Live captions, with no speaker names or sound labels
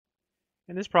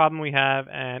In this problem, we have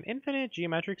an infinite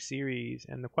geometric series,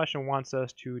 and the question wants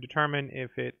us to determine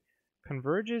if it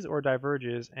converges or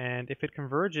diverges, and if it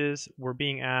converges, we're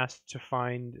being asked to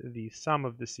find the sum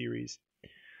of the series.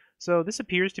 So this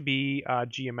appears to be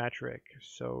geometric.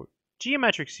 So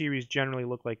geometric series generally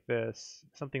look like this,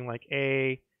 something like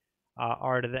a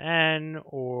r to the n,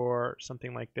 or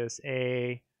something like this,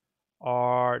 a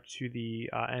r to the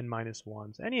n minus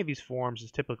 1. So any of these forms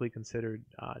is typically considered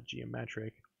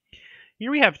geometric.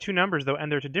 Here we have two numbers though,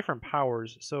 and they're to different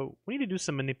powers, so we need to do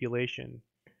some manipulation.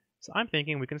 So I'm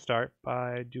thinking we can start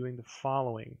by doing the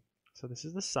following. So this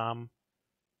is the sum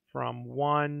from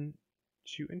 1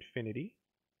 to infinity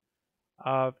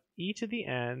of e to the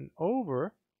n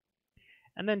over,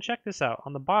 and then check this out.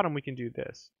 On the bottom we can do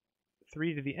this.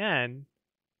 3 to the n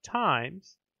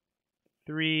times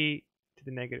 3 to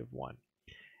the negative 1.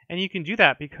 And you can do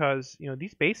that because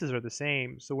these bases are the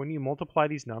same, so when you multiply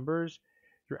these numbers,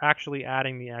 you're actually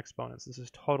adding the exponents. This is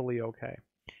totally okay.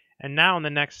 And now in the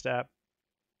next step,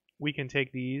 we can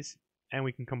take these and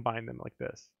we can combine them like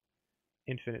this.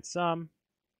 Infinite sum,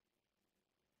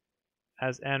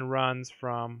 as n runs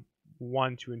from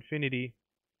 1 to infinity.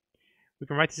 We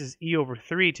can write this as e over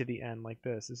 3 to the n like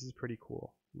this. This is pretty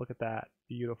cool. Look at that.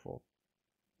 Beautiful.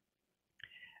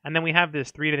 And then we have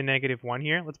this 3 to the negative 1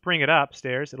 here. Let's bring it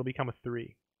upstairs. It'll become a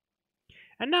 3.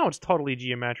 And now it's totally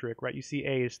geometric, right? You see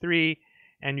a is 3,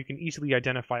 and you can easily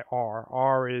identify r.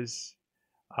 r is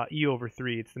e over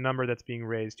 3. It's the number that's being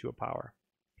raised to a power.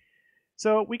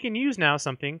 So we can use now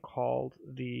something called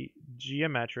the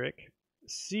geometric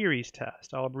series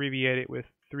test. I'll abbreviate it with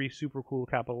 3 super cool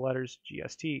capital letters,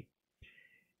 GST.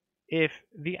 If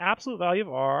the absolute value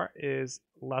of r is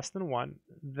less than 1,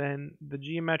 then the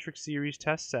geometric series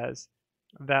test says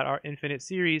that our infinite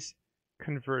series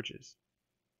converges.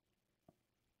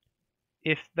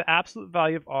 If the absolute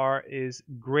value of r is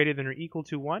greater than or equal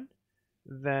to 1,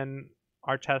 then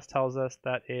our test tells us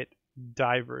that it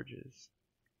diverges.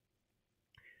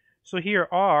 So here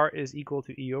r is equal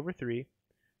to e over 3.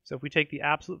 So if we take the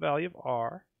absolute value of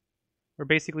r, we're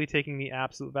basically taking the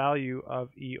absolute value of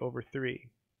e over 3.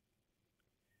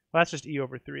 Well, that's just e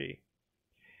over 3.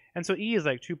 And so e is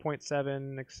like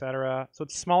 2.7, etc. So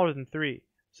it's smaller than 3.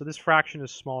 So this fraction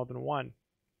is smaller than 1.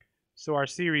 So our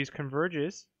series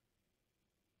converges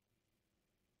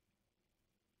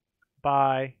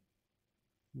by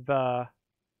the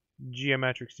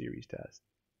geometric series test.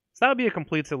 So that would be a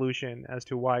complete solution as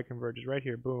to why it converges right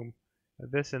here. Boom.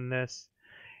 This and this.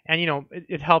 And,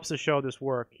 it helps to show this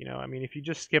work. I mean, if you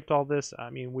just skipped all this, I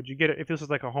mean, would you get it? If this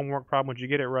was like a homework problem, would you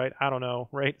get it right? I don't know,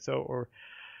 right? So, or,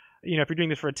 if you're doing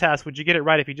this for a test, would you get it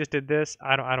right if you just did this?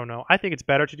 I don't know. I think it's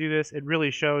better to do this. It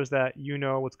really shows that you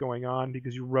know what's going on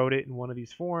because you wrote it in one of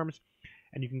these forms,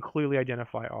 and you can clearly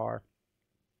identify r.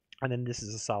 And then this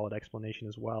is a solid explanation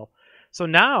as well. So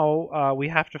now we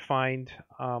have to find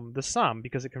the sum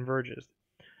because it converges.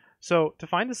 So to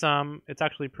find the sum, it's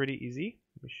actually pretty easy.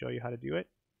 Let me show you how to do it.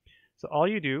 So all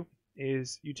you do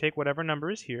is you take whatever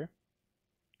number is here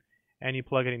and you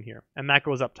plug it in here. And that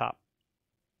goes up top.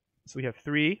 So we have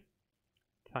 3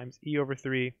 times e over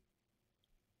 3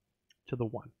 to the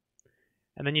 1.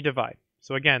 And then you divide.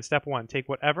 So again, step 1, take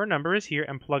whatever number is here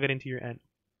and plug it into your n.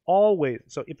 Always.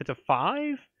 So if it's a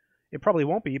 5, it probably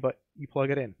won't be, but you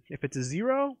plug it in. If it's a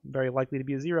 0, very likely to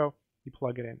be a 0, you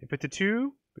plug it in. If it's a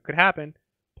 2, it could happen,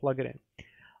 plug it in.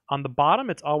 On the bottom,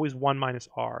 it's always 1 minus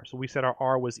r. So we said our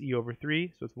r was e over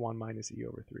 3, so it's 1 minus e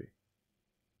over 3.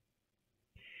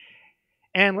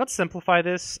 And let's simplify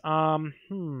this. Oh,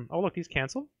 look, these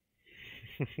cancel.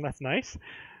 That's nice.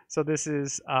 So this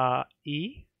is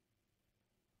e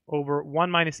over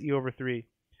 1 minus e over 3.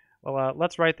 Well,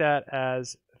 let's write that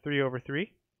as 3 over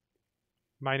 3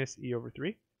 minus e over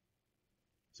 3.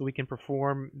 So we can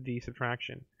perform the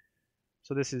subtraction.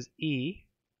 So this is e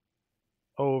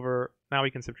over, now we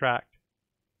can subtract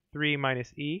 3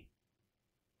 minus e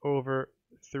over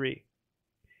 3.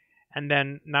 And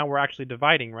then now we're actually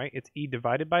dividing, right? It's e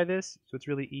divided by this, so it's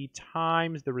really e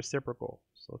times the reciprocal.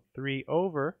 So 3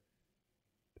 over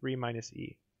 3 minus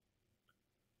e.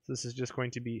 So this is just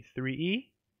going to be 3e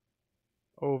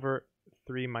over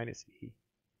 3 minus e.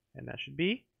 And that should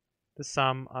be the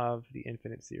sum of the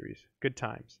infinite series. Good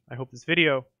times. I hope this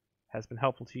video has been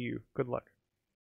helpful to you. Good luck.